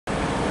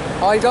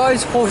Hi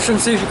guys, Horse from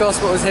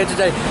Supercars was here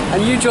today,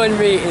 and you joined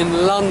me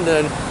in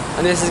London,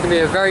 and this is going to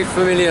be a very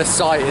familiar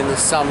sight in the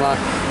summer.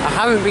 I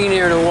haven't been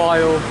here in a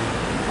while.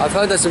 I've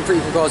heard there's some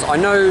pretty cool cars. I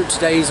know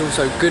today's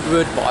also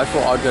Goodwood, but I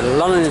thought I'd go to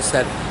London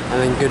instead,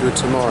 and then Goodwood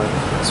tomorrow.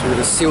 So we're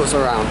going to see what's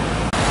around.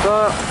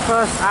 The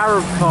first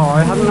Arab car,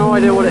 I have no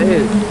idea what it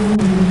is.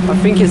 I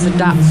think it's a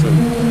Datsun.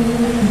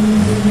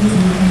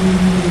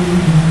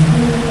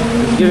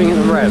 It's giving it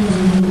the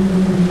revs.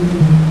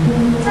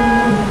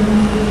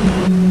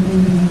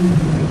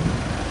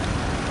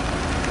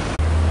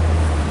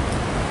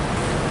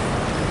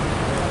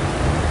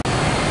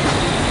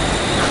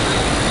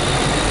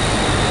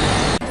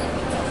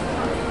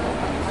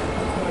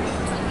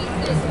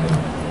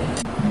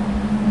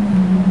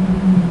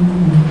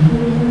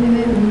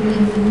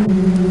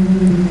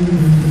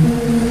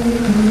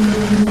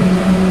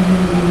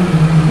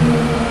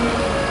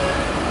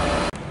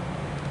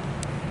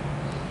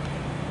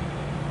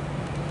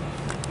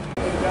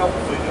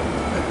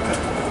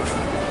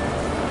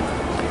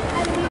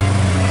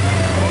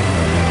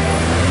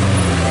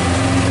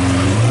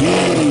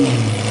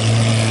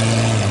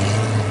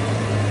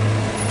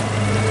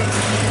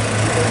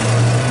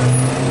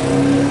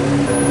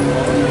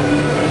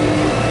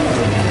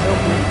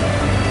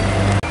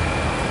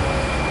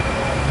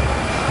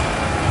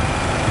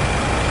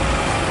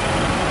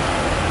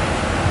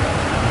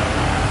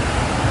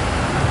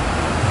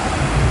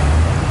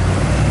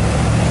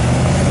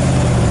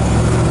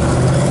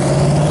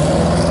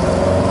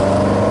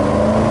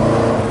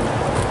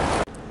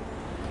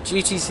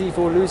 GTC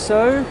for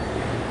Lusso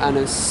and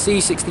a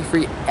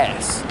C63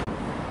 S.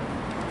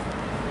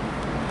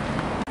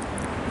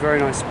 Very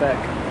nice spec.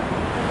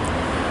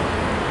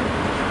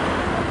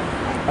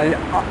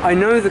 I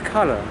know the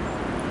colour,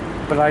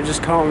 but I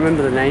just can't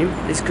remember the name.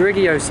 It's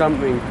Grigio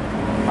something.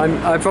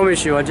 I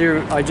promise you, I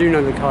do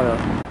know the colour.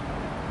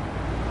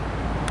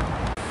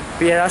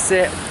 But yeah, that's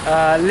it.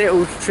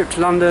 Little trip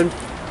to London.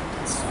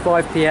 It's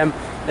 5 PM.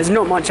 There's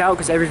not much out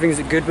because everything's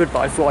at Goodwood, but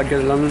I thought I'd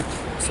go to London.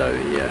 So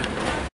yeah.